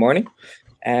go in the morning.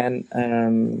 And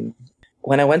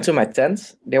when I went to my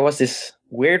tent, there was this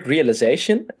weird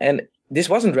realization, and this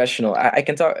wasn't rational. I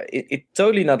can talk, it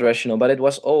totally not rational, but it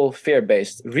was all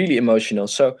fear-based, really emotional.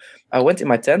 So I went in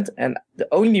my tent, and the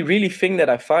only really thing that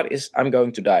I thought is, I'm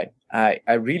going to die. I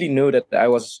really knew that I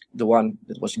was the one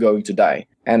that was going to die.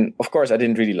 And of course, I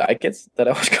didn't really like it, that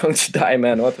I was going to die,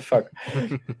 man, what the fuck.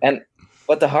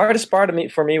 But the hardest part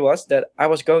for me was that I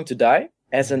was going to die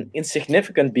as an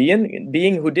insignificant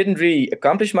being who didn't really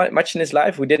accomplish much in his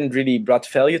life, who didn't really brought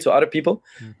value to other people,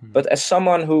 but as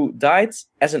someone who died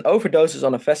as an overdoses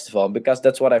on a festival, because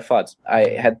that's what I thought. I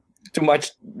had too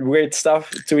much weird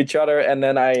stuff to each other, and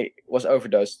then I was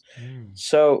overdosed.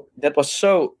 So that was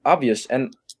so obvious.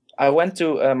 And I went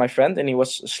to my friend, and he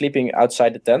was sleeping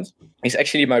outside the tent. He's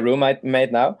actually my roommate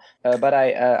now. But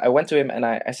I went to him, and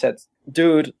I said,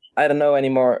 dude, I don't know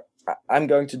anymore. I'm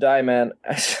going to die, man.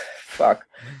 Fuck.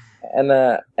 And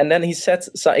then he said,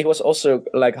 so he was also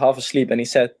like half asleep, and he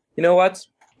said, you know what,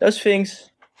 those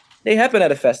things, they happen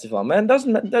at a festival, man.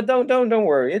 Don't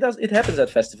worry, it happens at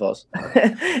festivals.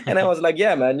 And I was like,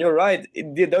 yeah, man, you're right,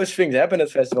 those things happen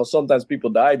at festivals. Sometimes people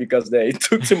die because they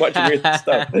took too much weird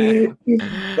stuff.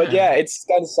 But yeah, it's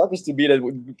kind of sucks to be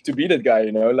that guy,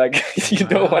 you know, like you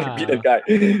don't want to be that guy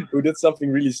who did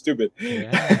something really stupid.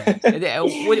 Yeah.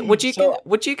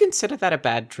 Would you consider that a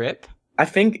bad trip? I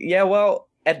think, yeah, well,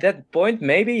 at that point,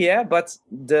 maybe, yeah, but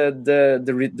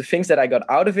the things that I got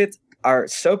out of it are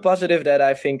so positive that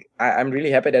I think I'm really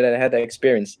happy that I had that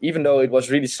experience, even though it was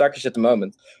really suckish at the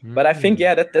moment. But I think,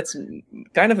 yeah, that's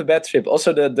kind of a bad trip.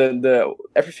 Also, the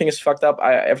everything is fucked up.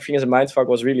 Everything is a mindfuck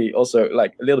was really also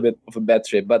like a little bit of a bad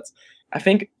trip. But I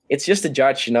think it's just a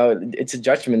judge, you know, it's a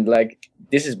judgment. Like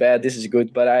this is bad, this is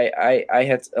good, but I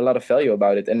had a lot of value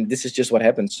about it, and this is just what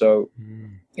happened. So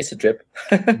it's a trip.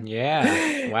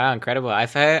 Yeah. Wow. Incredible.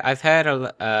 I've heard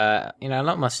a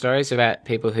lot more stories about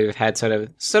people who've had sort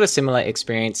of similar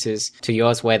experiences to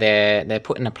yours, where they're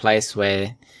put in a place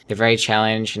where they're very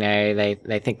challenged.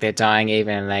 They think they're dying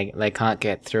even, and they can't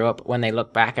get through it. But when they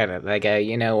look back at it, they go,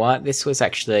 you know what? This was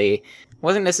actually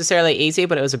wasn't necessarily easy,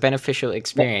 but it was a beneficial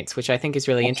experience, which I think is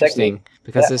really interesting,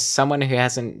 because as someone who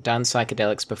hasn't done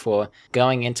psychedelics before,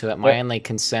 going into it, my only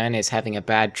concern is having a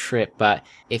bad trip. But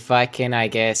if I can, I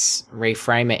guess,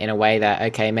 reframe it in a way that,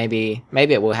 okay, maybe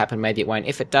it will happen, maybe it won't.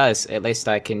 If it does, at least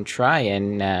I can try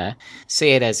and see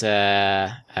it as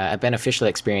a beneficial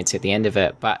experience at the end of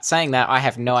it. But saying that, I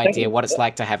have no idea what it's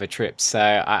like to have a trip,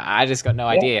 so I just got no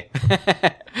idea.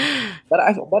 But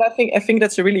I think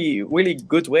that's a really, really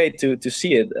good way to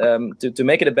see it, to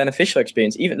make it a beneficial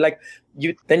experience. Even like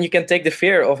then you can take the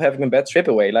fear of having a bad trip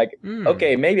away. Like,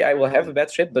 okay, maybe I will have a bad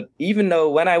trip, but even though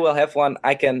when I will have one,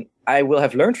 I will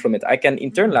have learned from it. I can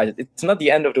internalize it. It's not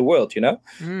the end of the world,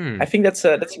 I think that's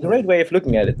a great way of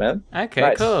looking at it, man. Okay,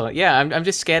 nice. Cool. Yeah, I'm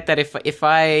just scared that if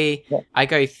I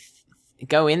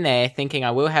go in there thinking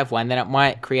I will have one, then it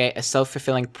might create a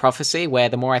self-fulfilling prophecy where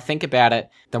the more I think about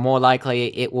it, the more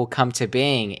likely it will come to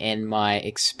being in my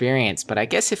experience. But I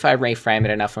guess if I reframe it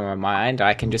enough in my mind,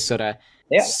 I can just sort of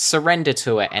surrender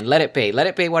to it and let it be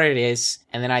what it is.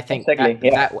 And then I think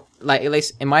that, like, at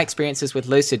least in my experiences with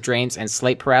lucid dreams and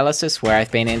sleep paralysis, where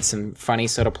I've been in some funny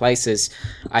sort of places,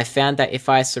 I found that if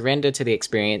I surrender to the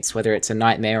experience, whether it's a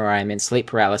nightmare or I'm in sleep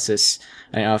paralysis,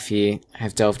 I don't know if you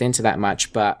have delved into that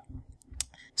much, but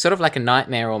sort of like a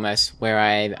nightmare almost, where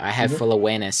I have full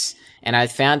awareness. And I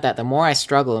found that the more I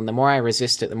struggle and the more I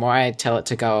resist it, the more I tell it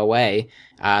to go away,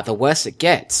 the worse it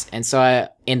gets. And so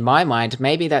in my mind,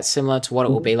 maybe that's similar to what it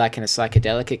will be like in a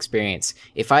psychedelic experience.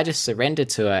 If I just surrender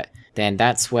to it, then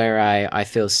that's where I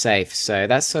feel safe. So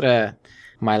that's sort of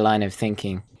my line of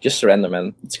thinking. Just surrender,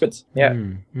 man. It's good. Yeah.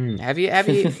 Have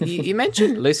you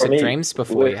mentioned lucid dreams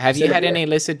before? Have you had any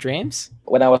lucid dreams?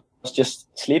 When I was just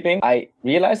sleeping, I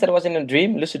realized that I was in a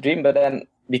lucid dream, but then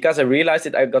because I realized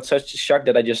it, I got such a shock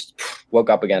that I just woke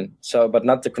up again. So, but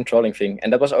not the controlling thing.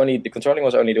 And the controlling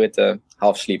was only with the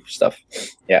half sleep stuff.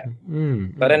 Yeah.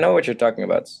 But I know what you're talking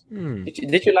about.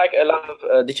 Did you like a lot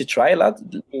of, did you try a lot?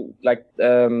 Like,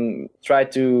 try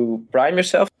to prime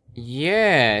yourself?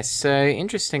 Yeah, so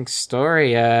interesting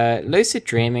story. Lucid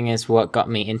dreaming is what got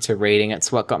me into reading.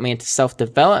 It's what got me into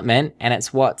self-development, and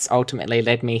it's what's ultimately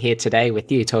led me here today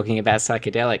with you talking about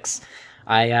psychedelics.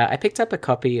 I picked up a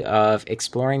copy of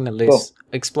Exploring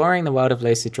the World of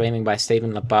Lucid Dreaming by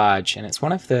Stephen LaBarge, and it's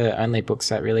one of the only books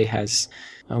that really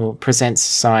presents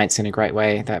science in a great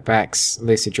way that backs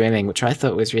lucid dreaming, which I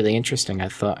thought was really interesting. I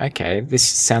thought, okay, this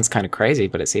sounds kind of crazy,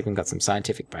 but it's even got some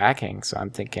scientific backing. So I'm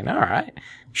thinking, all right,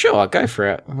 sure, I'll go for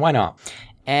it. Why not?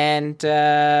 And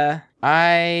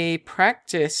I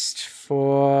practiced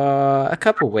for a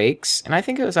couple weeks, and I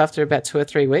think it was after about 2 or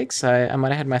 3 weeks, I might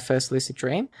have had my first lucid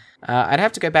dream. I'd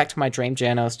have to go back to my dream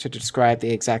journals to describe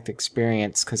the exact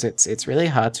experience, because it's really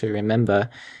hard to remember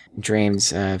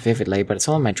dreams vividly, but it's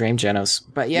all in my dream journals.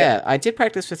 But yeah, I did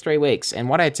practice for 3 weeks, and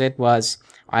what I did was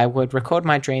I would record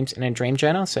my dreams in a dream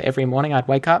journal. So every morning I'd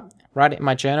wake up, write it in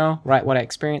my journal, write what I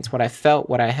experienced, what I felt,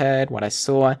 what I heard, what I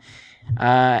saw.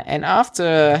 And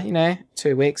after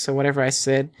 2 weeks or whatever I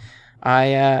said,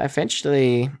 I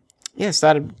eventually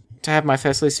started to have my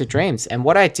first lucid dreams. And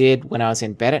what I did when I was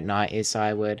in bed at night is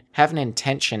I would have an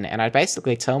intention, and I'd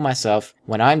basically tell myself,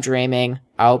 when I'm dreaming,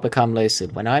 I'll become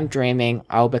lucid. When I'm dreaming,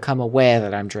 I'll become aware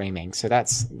that I'm dreaming. So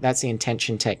that's the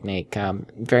intention technique.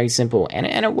 Very simple, and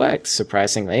it worked,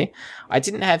 surprisingly. I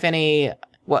didn't have any.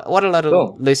 What a lot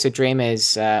of lucid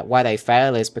dreamers, why they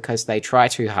fail is because they try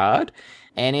too hard.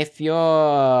 And if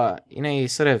you're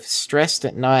sort of stressed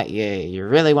at night, you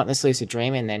really want this lucid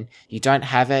dream, and then you don't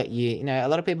have it, a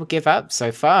lot of people give up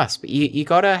so fast. But you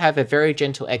got to have a very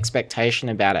gentle expectation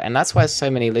about it. And that's why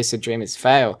so many lucid dreamers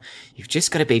fail. You've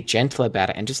just got to be gentle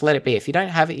about it and just let it be. If you don't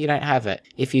have it, you don't have it.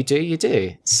 If you do, you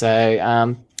do.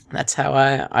 So that's how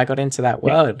I got into that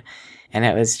world. And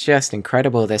it was just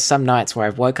incredible. There's some nights where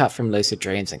I've woke up from lucid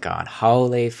dreams and gone,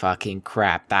 holy fucking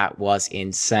crap, that was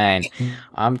insane.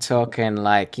 I'm talking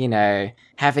like,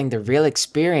 having the real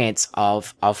experience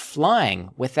of flying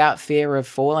without fear of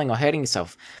falling or hurting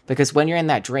yourself. Because when you're in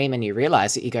that dream and you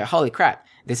realize it, you go, holy crap,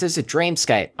 this is a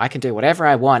dreamscape. I can do whatever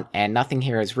I want and nothing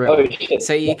here is real.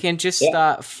 So you can just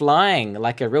start flying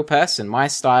like a real person. My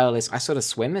style is I sort of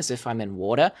swim as if I'm in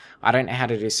water. I don't know how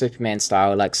to do Superman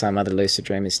style like some other lucid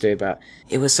dreamers do, but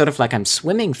it was sort of like I'm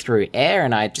swimming through air,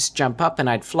 and I'd just jump up and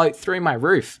I'd float through my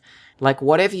roof. like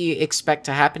whatever you expect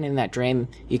to happen in that dream,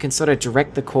 you can sort of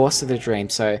direct the course of the dream.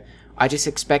 So I just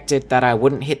expected that I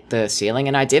wouldn't hit the ceiling,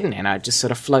 and I didn't, and I just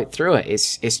sort of float through it.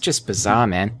 It's just bizarre,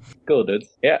 man. Cool, dude.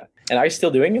 Yeah. And are you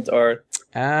still doing it, or?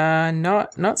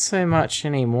 Not so much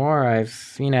anymore. I've,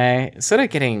 sort of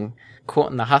getting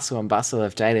caught in the hustle and bustle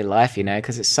of daily life,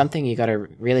 because it's something you got to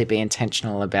really be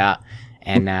intentional about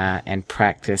and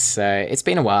practice. So it's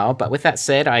been a while, but with that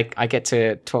said, I get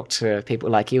to talk to people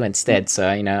like you instead. So,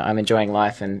 I'm enjoying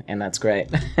life, and that's great.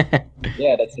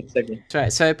 Yeah, that's exactly.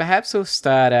 Right. So perhaps we'll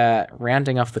start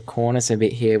rounding off the corners a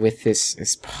bit here with this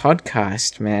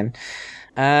podcast, man.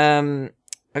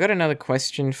 I got another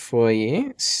question for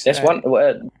you. There's one.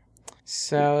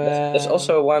 So there's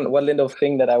also one little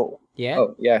thing that I. Yeah.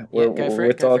 Oh yeah,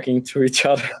 we're talking to each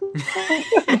other.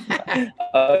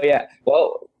 Oh yeah.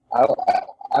 Well,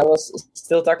 I was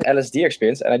still talking LSD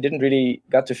experience, and I didn't really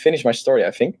got to finish my story,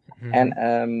 I think. Mm-hmm.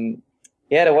 And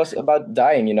yeah, it was about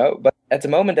dying, But at the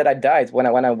moment that I died, when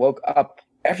I woke up,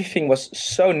 everything was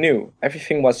so new.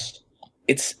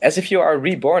 It's as if you are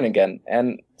reborn again.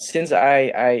 And since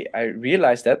I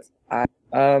realized that,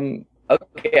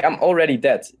 okay, I'm already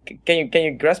dead. Can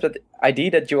you grasp that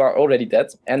idea that you are already dead?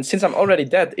 And since I'm already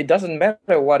dead, it doesn't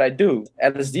matter what I do.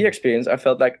 LSD experience, I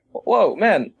felt like, whoa,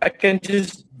 man, I can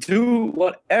just do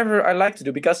whatever I like to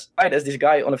do, because there's this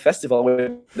guy on a festival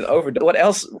with an overdose. What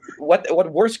else?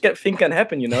 What worse thing can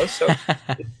happen, So.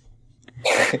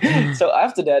 So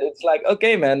after that, it's like,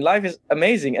 okay, man, life is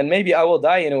amazing, and maybe I will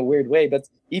die in a weird way, but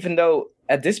even though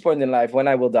at this point in life, when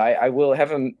I will die, I will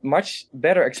have a much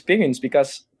better experience,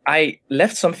 because I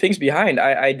left some things behind.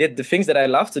 I did the things that I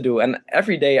love to do, and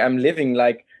every day I'm living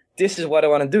like, this is what I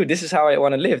want to do, this is how I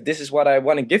want to live, this is what I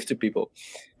want to give to people.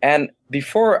 And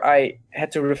before, I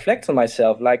had to reflect on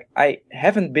myself, like, I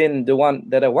haven't been the one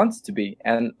that I wanted to be.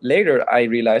 And later I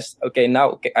realized, okay,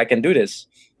 now I can do this.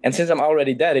 And since I'm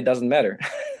already dead, it doesn't matter.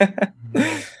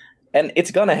 And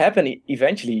it's going to happen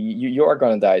eventually. You are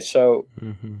going to die. So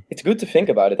it's good to think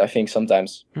about it, I think,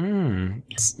 sometimes.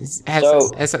 Has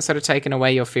that sort of taken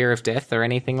away your fear of death or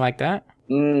anything like that?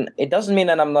 It doesn't mean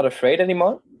that I'm not afraid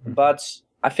anymore. But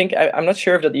I think I'm not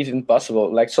sure if that's even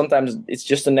possible. Like, sometimes it's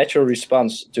just a natural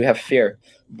response to have fear.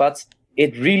 But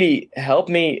it really helped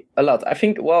me a lot. I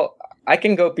think, well, I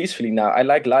can go peacefully now. I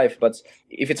like life, but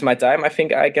if it's my time, I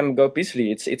think I can go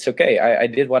peacefully. It's okay. I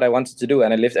did what I wanted to do,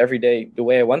 and I lived every day the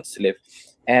way I wanted to live.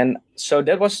 And so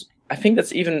I think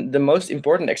that's even the most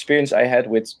important experience I had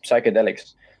with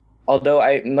psychedelics. Although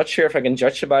I'm not sure if I can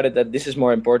judge about it that this is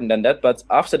more important than that. But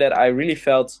after that, I really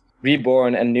felt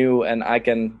reborn and new, and I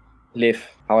can live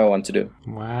how I want to do.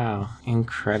 Wow.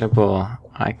 Incredible.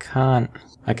 I can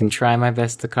try my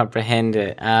best to comprehend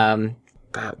it.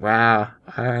 But wow.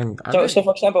 So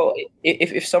for example,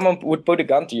 if someone would put a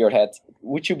gun to your head,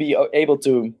 would you be able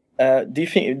to? Do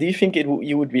you think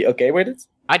you would be okay with it?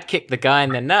 I'd kick the guy in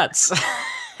the nuts.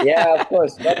 Yeah, of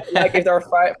course. But like, if there are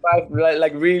five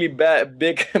like really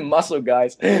big muscle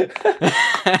guys.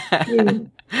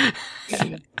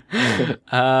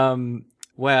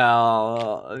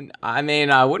 Well, I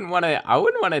mean, I wouldn't want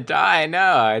to die. No,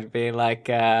 I'd be like,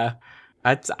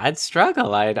 I'd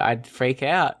struggle. I'd freak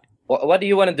out. What do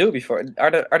you want to do before? Are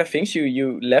there things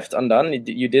you left undone,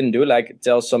 you didn't do, like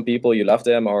tell some people you love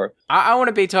them, or? I want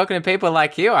to be talking to people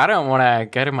like you. I don't want to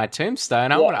go to my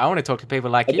tombstone. I want to talk to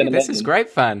people like you. This is great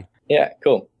fun. Yeah,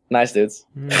 cool. Nice, dudes.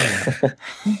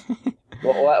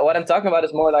 Well, what I'm talking about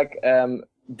is more like,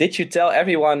 did you tell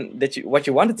everyone what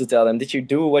you wanted to tell them? Did you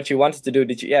do what you wanted to do?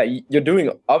 You're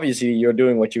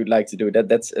doing what you'd like to do.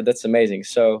 That's amazing.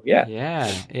 So yeah.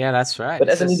 Yeah, that's right. But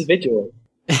as an individual.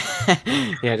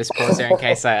 Yeah, just pause there in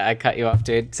case I cut you off,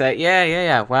 dude. So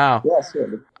yeah. Wow. Yeah,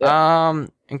 sure. Yeah.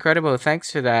 Incredible.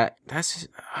 Thanks for that.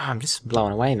 I'm just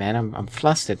blown away, man. I'm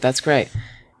flustered. That's great.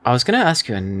 I was gonna ask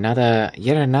you another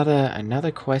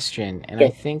question, and I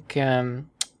think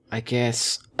I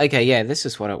guess okay, yeah, this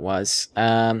is what it was.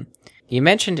 You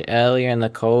mentioned earlier in the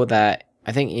call that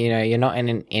I think you're not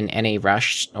in any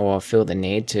rush or feel the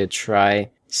need to try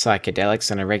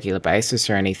psychedelics on a regular basis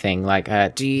or anything. Like,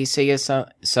 do you see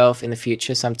yourself in the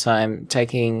future sometime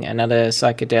taking another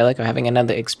psychedelic or having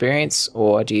another experience,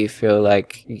 or do you feel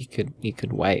like you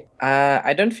could wait?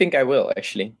 I don't think I will,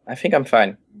 actually. I think I'm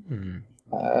fine.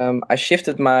 I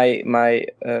shifted my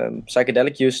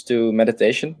psychedelic use to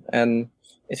meditation, and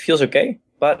it feels okay.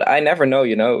 But I never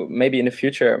know, maybe in the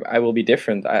future I will be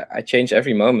different. I change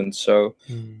every moment. So,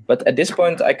 but at this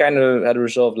point I kind of had a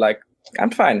resolve, like,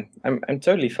 I'm fine. I'm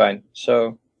totally fine.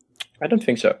 So I don't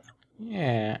think so.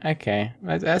 Yeah, okay.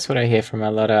 That's what I hear from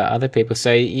a lot of other people.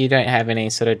 So you don't have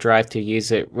any sort of drive to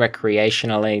use it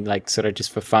recreationally, like sort of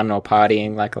just for fun or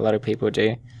partying like a lot of people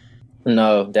do?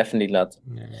 No, definitely not.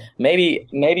 No.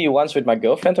 Maybe once with my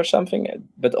girlfriend or something,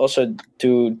 but also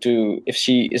to if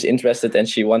she is interested and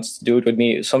she wants to do it with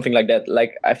me, something like that.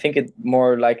 Like I think it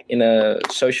more like in a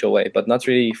social way, but not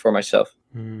really for myself.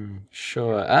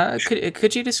 Sure.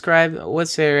 Could you describe,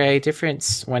 was there a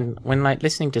difference when like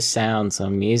listening to sounds or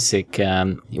music,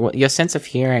 your sense of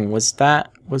hearing, was that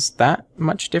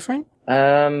much different?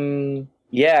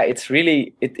 Yeah, it's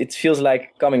really, it feels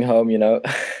like coming home, you know.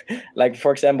 Like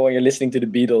for example, when you're listening to the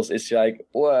Beatles, it's like,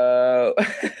 whoa,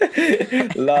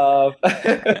 love.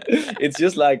 It's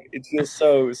just like, it feels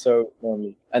so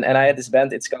lonely. And I had this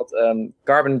band, it's called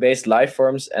Carbon-Based Life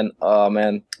Forms, and oh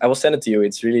man, I will send it to you.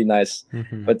 It's really nice.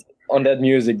 But on that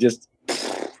music, just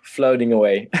floating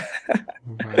away.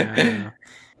 Wow.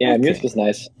 Yeah, music is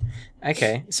nice.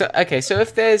 Okay, so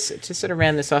if there's, to sort of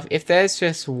round this off, if there's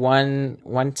just one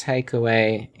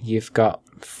takeaway you've got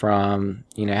from,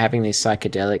 you know, having these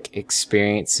psychedelic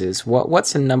experiences,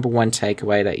 what's the number one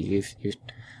takeaway that you've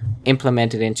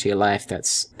implemented into your life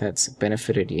that's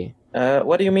benefited you?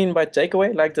 What do you mean by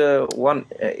takeaway? Like the one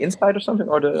insight or something,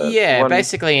 or the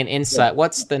basically an insight. Yeah.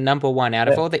 What's the number one out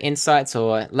of all the insights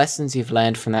or lessons you've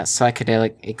learned from that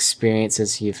psychedelic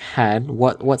experiences you've had?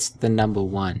 What's the number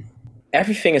one?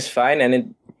 Everything is fine,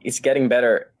 and it's getting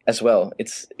better as well.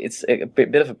 It's a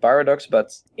bit of a paradox,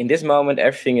 but in this moment,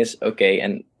 everything is okay,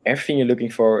 and everything you're looking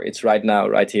for, it's right now,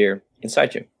 right here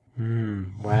inside you.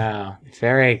 Wow,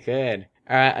 very good.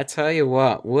 All right, I tell you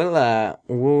what, we'll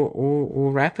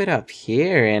wrap it up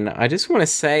here, and I just want to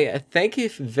say thank you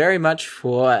very much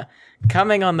for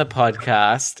coming on the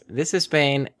podcast. This has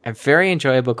been a very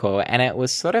enjoyable call, and it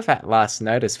was sort of at last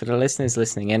notice for the listeners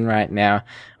listening in right now.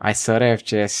 I sort of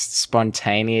just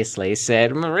spontaneously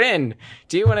said, Merign,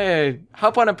 do you want to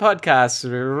hop on a podcast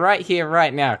right here,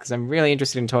 right now? Because I'm really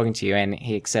interested in talking to you, and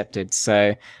he accepted.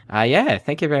 So, yeah,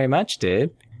 thank you very much,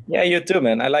 dude. Yeah, you too,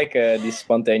 man. I like this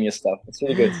spontaneous stuff. It's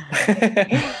really good.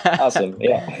 Awesome.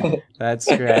 Yeah. That's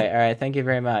great. All right. Thank you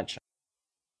very much.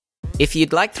 If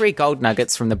you'd like 3 gold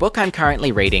nuggets from the book I'm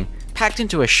currently reading, packed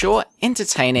into a short,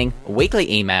 entertaining,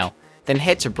 weekly email, then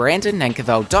head to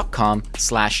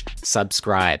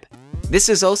brandonnankivell.com/subscribe. This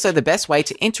is also the best way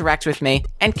to interact with me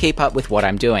and keep up with what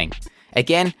I'm doing.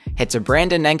 Again, head to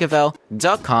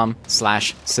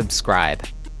brandonnankivell.com/subscribe.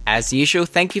 As usual,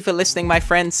 thank you for listening, my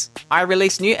friends. I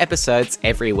release new episodes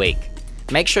every week.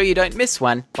 Make sure you don't miss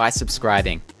one by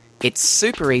subscribing. It's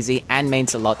super easy and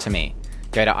means a lot to me.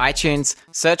 Go to iTunes,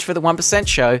 search for The 1%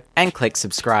 Show, and click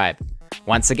subscribe.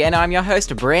 Once again, I'm your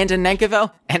host, Brandon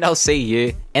Nankivell, and I'll see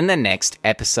you in the next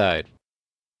episode.